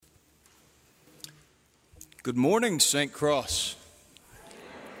Good morning, St. Cross.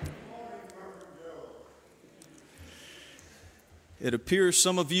 It appears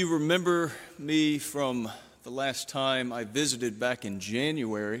some of you remember me from the last time I visited back in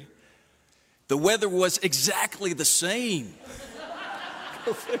January. The weather was exactly the same.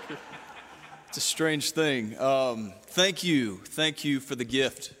 Go figure. It's a strange thing. Thank you for the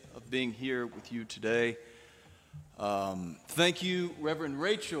gift of being here with you today. Thank you, Reverend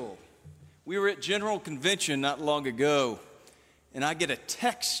Rachel. We were at General Convention not long ago, and I get a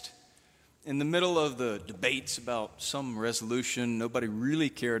text in the middle of the debates about some resolution nobody really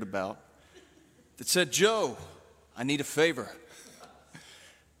cared about that said, "Joe, I need a favor."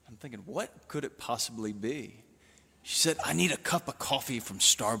 I'm thinking, what could it possibly be? She said, "I need a cup of coffee from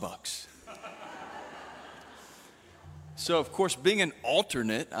Starbucks." So, of course, being an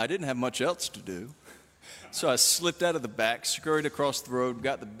alternate, I didn't have much else to do. So I slipped out of the back, scurried across the road,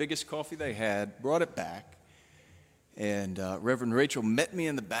 got the biggest coffee they had, brought it back, and Reverend Rachel met me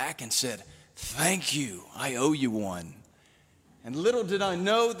in the back and said, "Thank you, I owe you one." And little did I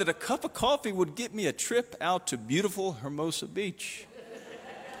know that a cup of coffee would get me a trip out to beautiful Hermosa Beach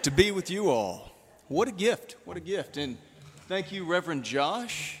to be with you all. What a gift, what a gift. And thank you, Reverend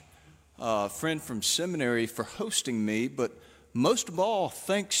Josh, a friend from seminary, for hosting me, but most of all,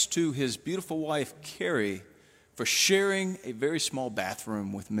 thanks to his beautiful wife, Carrie, for sharing a very small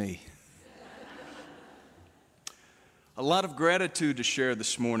bathroom with me. A lot of gratitude to share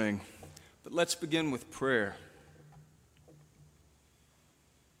this morning, but let's begin with prayer.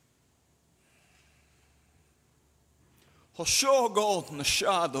 Hoshogo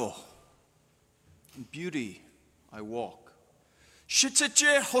nashado, in beauty I walk.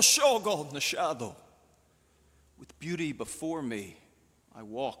 Shitseche hoshogo nashado. With beauty before me, I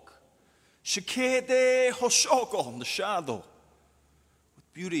walk. Shikede hoshoko nashado.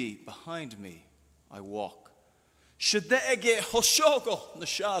 With beauty behind me, I walk. Shidege hoshoko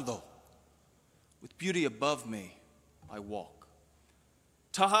nashado. With beauty above me, I walk.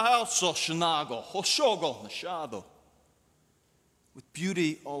 Tahaoso shinago hoshogo nashado. With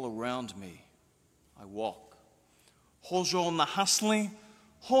beauty all around me, I walk. Hojo nahasli,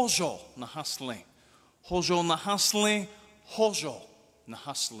 hojo nahasli. Hojo nahasli, hojo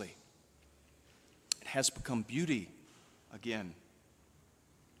nahasli. It has become beauty again.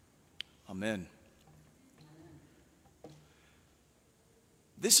 Amen.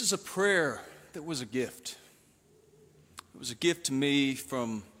 This is a prayer that was a gift. It was a gift to me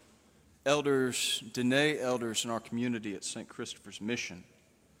from elders, Dene elders in our community at St. Christopher's Mission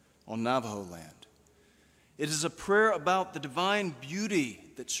on Navajo land. It is a prayer about the divine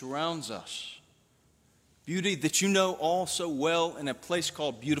beauty that surrounds us. Beauty that you know all so well in a place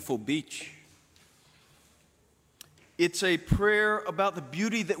called Beautiful Beach. It's a prayer about the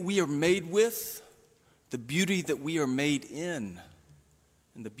beauty that we are made with, the beauty that we are made in,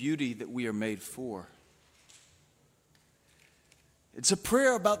 and the beauty that we are made for. It's a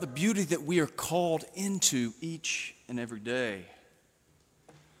prayer about the beauty that we are called into each and every day.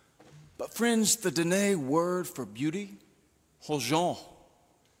 But friends, the Dene word for beauty, hojon,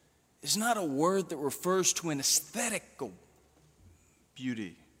 is not a word that refers to an aesthetical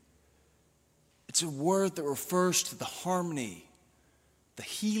beauty. It's a word that refers to the harmony, the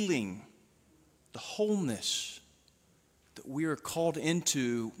healing, the wholeness that we are called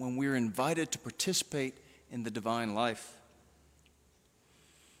into when we are invited to participate in the divine life.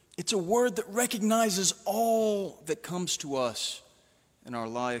 It's a word that recognizes all that comes to us in our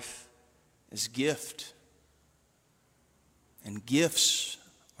life as gift. And gifts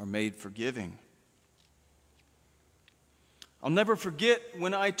are made for giving. I'll never forget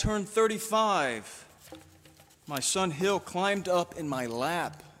when I turned 35, my son Hill climbed up in my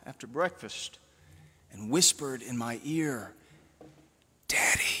lap after breakfast and whispered in my ear,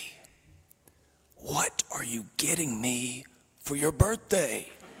 "Daddy, what are you getting me for your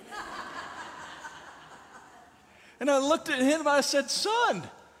birthday?" And I looked at him and I said, "Son,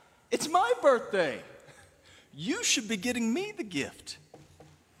 it's my birthday. You should be getting me the gift."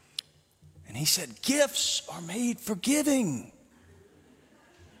 And he said, "Gifts are made for giving.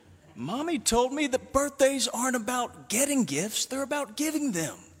 Mommy told me that birthdays aren't about getting gifts, they're about giving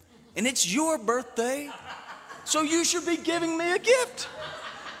them. And it's your birthday, so you should be giving me a gift."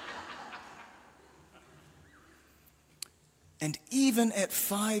 And even at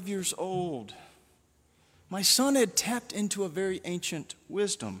 5 years old, my son had tapped into a very ancient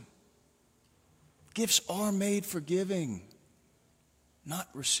wisdom. Gifts are made for giving, not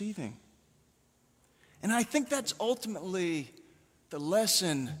receiving. And I think that's ultimately the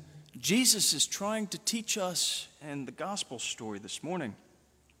lesson Jesus is trying to teach us in the gospel story this morning.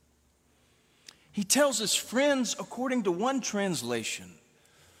 He tells his friends, according to one translation,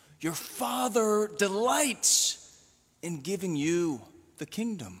 your Father delights in giving you the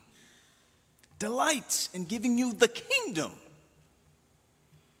kingdom. Delights in giving you the kingdom.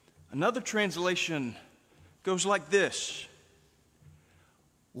 Another translation goes like this.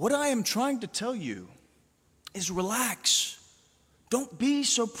 What I am trying to tell you is relax. Don't be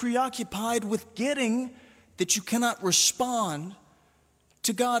so preoccupied with getting that you cannot respond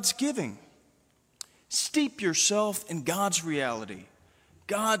to God's giving. Steep yourself in God's reality,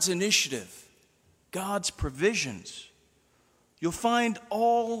 God's initiative, God's provisions. You'll find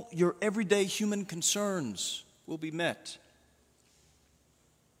all your everyday human concerns will be met.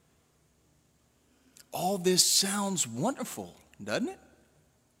 All this sounds wonderful, doesn't it?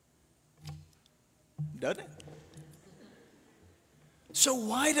 Doesn't it? So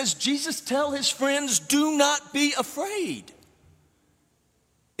why does Jesus tell his friends, do not be afraid?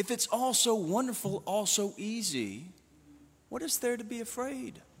 If it's all so wonderful, all so easy, what is there to be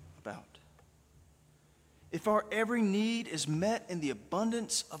afraid about? If our every need is met in the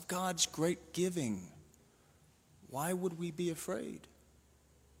abundance of God's great giving, why would we be afraid?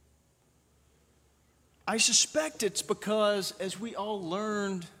 I suspect it's because, as we all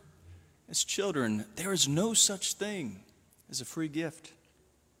learned as children, there is no such thing as a free gift.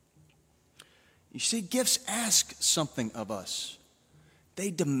 You see, gifts ask something of us. They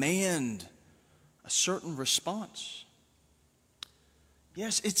demand a certain response.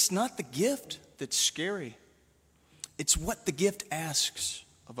 Yes, it's not the gift that's scary. It's what the gift asks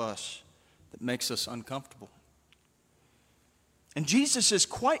of us that makes us uncomfortable. And Jesus is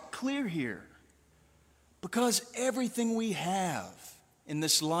quite clear here, because everything we have in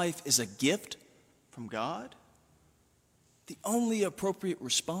this life is a gift from God. The only appropriate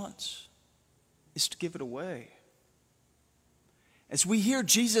response is to give it away. As we hear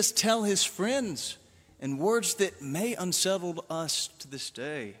Jesus tell his friends in words that may unsettle us to this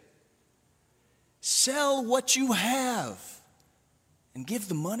day, sell what you have and give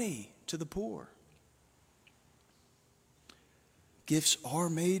the money to the poor. Gifts are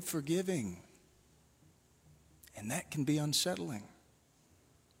made for giving, and that can be unsettling.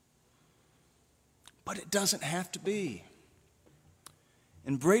 But it doesn't have to be.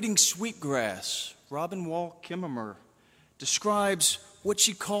 In Braiding Sweetgrass, Robin Wall Kimmerer describes what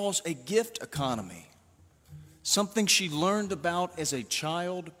she calls a gift economy, something she learned about as a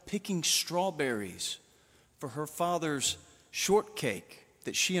child picking strawberries for her father's shortcake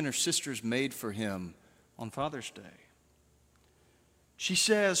that she and her sisters made for him on Father's Day. She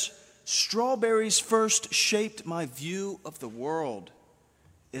says, strawberries first shaped my view of the world.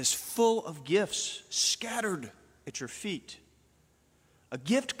 It is full of gifts scattered at your feet. A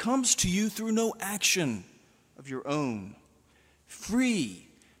gift comes to you through no action of your own, free,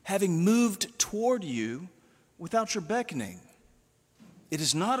 having moved toward you without your beckoning. It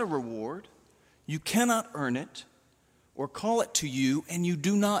is not a reward. You cannot earn it or call it to you, and you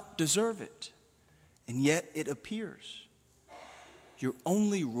do not deserve it. And yet it appears. Your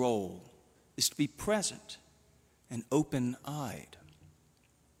only role is to be present and open-eyed.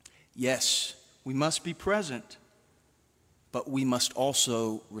 Yes, we must be present, but we must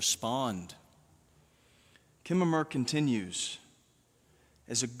also respond. Kimmerer continues,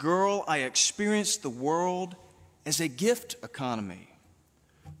 as a girl, I experienced the world as a gift economy.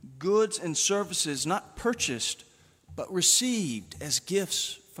 Goods and services not purchased, but received as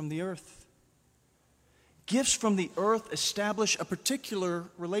gifts from the earth. Gifts from the earth establish a particular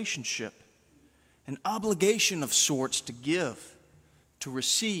relationship, an obligation of sorts to give, to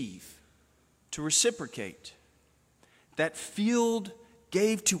receive, to reciprocate. That field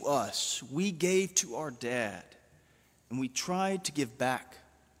gave to us, we gave to our dad, and we tried to give back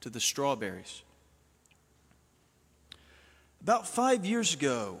to the strawberries. About 5 years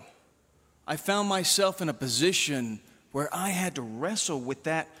ago, I found myself in a position where I had to wrestle with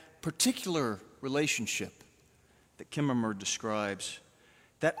that particular relationship that Kimmerer describes,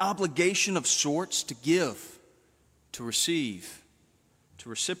 that obligation of sorts to give, to receive, to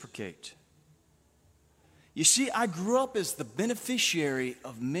reciprocate. You see, I grew up as the beneficiary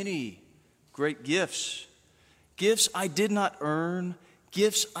of many great gifts. Gifts I did not earn,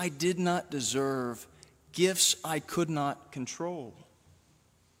 gifts I did not deserve, gifts I could not control.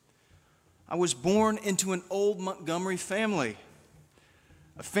 I was born into an old Montgomery family,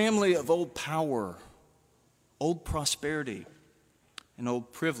 a family of old power, old prosperity, and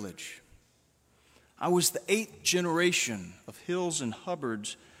old privilege. I was the 8th generation of Hills and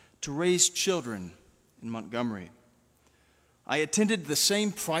Hubbards to raise children in Montgomery. I attended the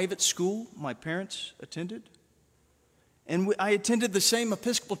same private school my parents attended, And I attended the same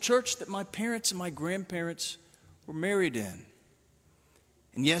Episcopal church that my parents and my grandparents were married in.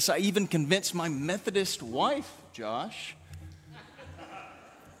 And yes, I even convinced my Methodist wife, Josh,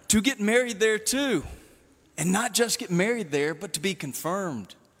 to get married there too. And not just get married there, but to be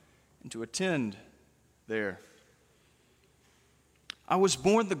confirmed and to attend there. I was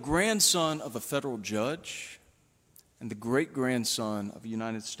born the grandson of a federal judge and the great-grandson of a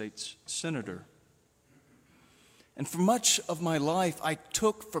United States senator. And for much of my life, I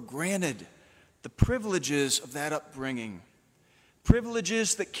took for granted the privileges of that upbringing,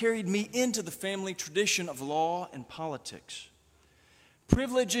 privileges that carried me into the family tradition of law and politics,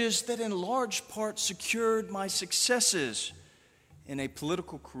 privileges that in large part secured my successes in a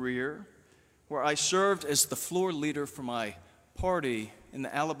political career where I served as the floor leader for my party in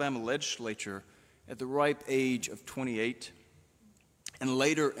the Alabama legislature at the ripe age of 28, and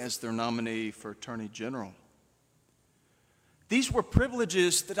later as their nominee for Attorney General. These were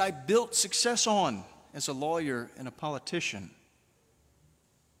privileges that I built success on as a lawyer and a politician,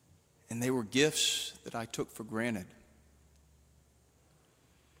 and they were gifts that I took for granted.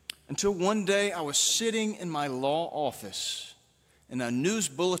 Until one day I was sitting in my law office and a news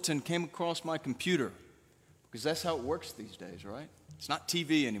bulletin came across my computer, because that's how it works these days, right? It's not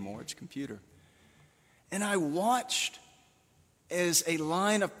TV anymore, it's computer. And I watched as a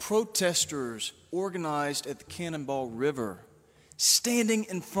line of protesters organized at the Cannonball River, standing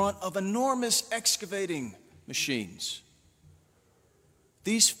in front of enormous excavating machines.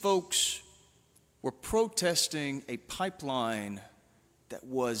 These folks were protesting a pipeline that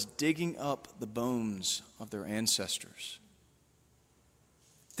was digging up the bones of their ancestors.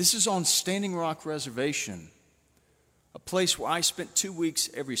 This is on Standing Rock Reservation, a place where I spent 2 weeks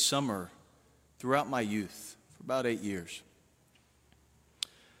every summer throughout my youth for about 8 years.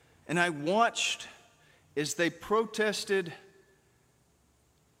 And I watched as they protested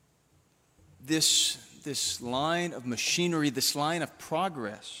this line of machinery, this line of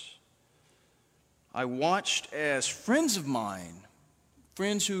progress. I watched as friends of mine,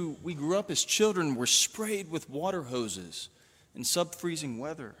 friends who we grew up as children, were sprayed with water hoses in sub-freezing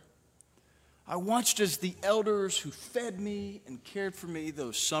weather. I watched as the elders who fed me and cared for me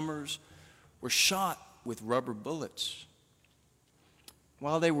those summers were shot with rubber bullets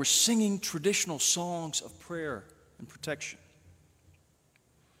while they were singing traditional songs of prayer and protection.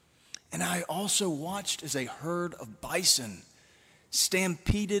 And I also watched as a herd of bison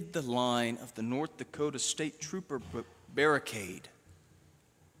stampeded the line of the North Dakota State Trooper barricade.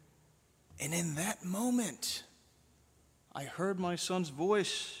 And in that moment, I heard my son's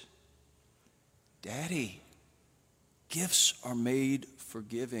voice, "Daddy, gifts are made for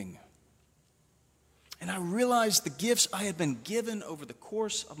giving." And I realized the gifts I had been given over the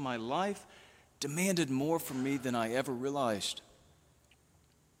course of my life demanded more from me than I ever realized.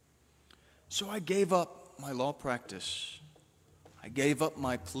 So I gave up my law practice. I gave up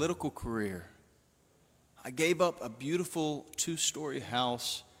my political career. I gave up a beautiful 2-story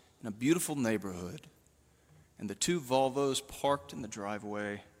house in a beautiful neighborhood and the 2 Volvos parked in the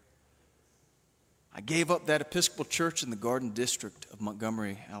driveway. I gave up that Episcopal church in the Garden District of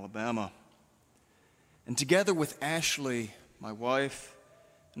Montgomery, Alabama. And together with Ashley, my wife,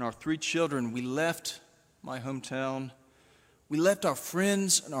 and our 3 children, we left my hometown. We left our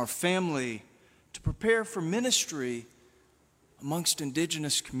friends and our family to prepare for ministry amongst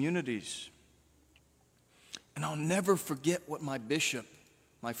indigenous communities. And I'll never forget what my bishop,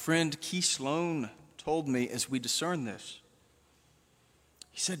 my friend Keith Sloan, told me as we discerned this.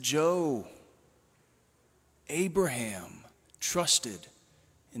 He said, "Joe, Abraham trusted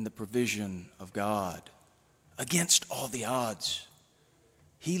in the provision of God against all the odds.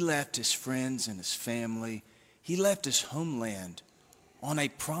 He left his friends and his family. He left his homeland on a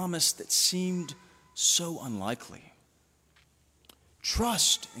promise that seemed so unlikely.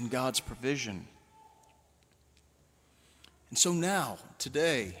 Trust in God's provision." And so now,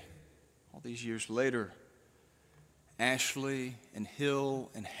 today, all these years later, Ashley and Hill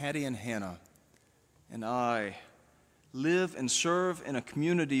and Hattie and Hannah and I live and serve in a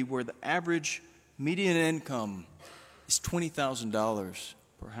community where the average median income is $20,000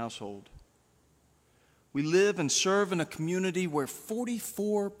 per household. We live and serve in a community where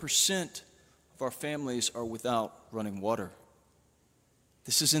 44% of our families are without running water.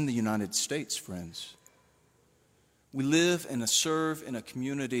 This is in the United States, friends. We live and serve in a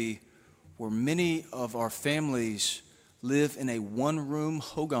community where many of our families live in a 1-room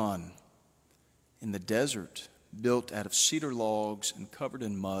hogan in the desert, built out of cedar logs and covered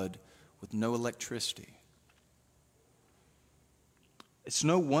in mud with no electricity. It's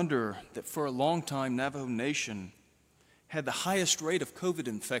no wonder that for a long time Navajo Nation had the highest rate of COVID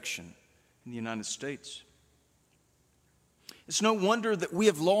infection in the United States. It's no wonder that we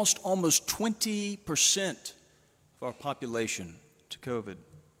have lost almost 20% of our population to COVID.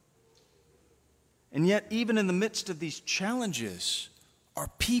 And yet, even in the midst of these challenges, our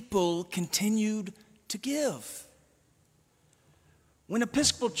people continued to give. When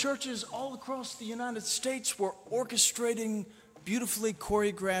Episcopal churches all across the United States were orchestrating beautifully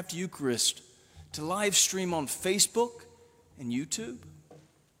choreographed Eucharist to live stream on Facebook and YouTube,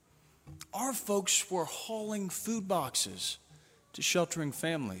 our folks were hauling food boxes to sheltering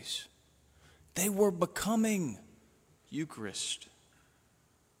families. They were becoming Eucharist.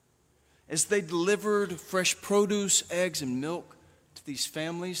 As they delivered fresh produce, eggs, and milk to these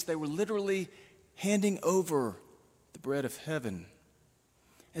families, they were literally handing over the bread of heaven.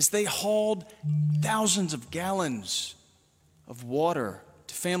 As they hauled thousands of gallons of water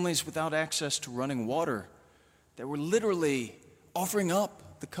to families without access to running water, they were literally offering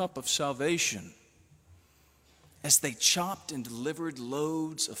up the cup of salvation. As they chopped and delivered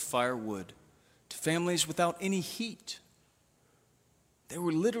loads of firewood to families without any heat, they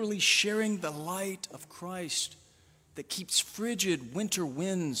were literally sharing the light of Christ that keeps frigid winter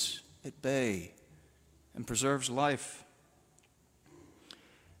winds at bay and preserves life.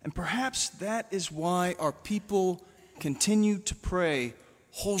 And perhaps that is why our people continue to pray,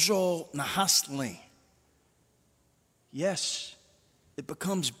 Hojo Nahasli. Yes, it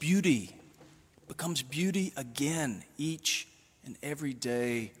becomes beauty. It becomes beauty again each and every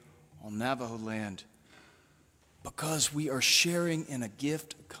day on Navajo land, because we are sharing in a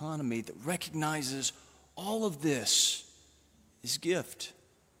gift economy that recognizes all of this is gift.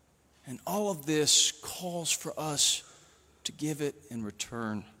 And all of this calls for us to give it in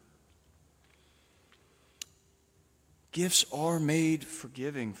return. Gifts are made for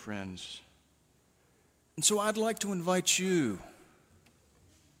giving, friends. And so I'd like to invite you,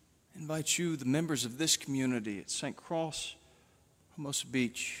 the members of this community at St. Cross, Hermosa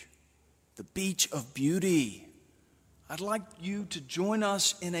Beach, the beach of beauty. I'd like you to join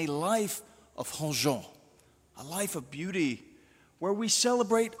us in a life of Honjon, a life of beauty, where we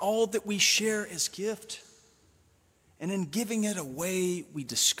celebrate all that we share as gift. And in giving it away, we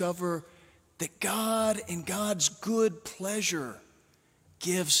discover that God, in God's good pleasure,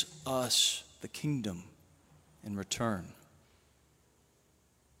 gives us the kingdom in return.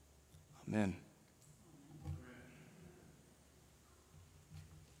 Amen.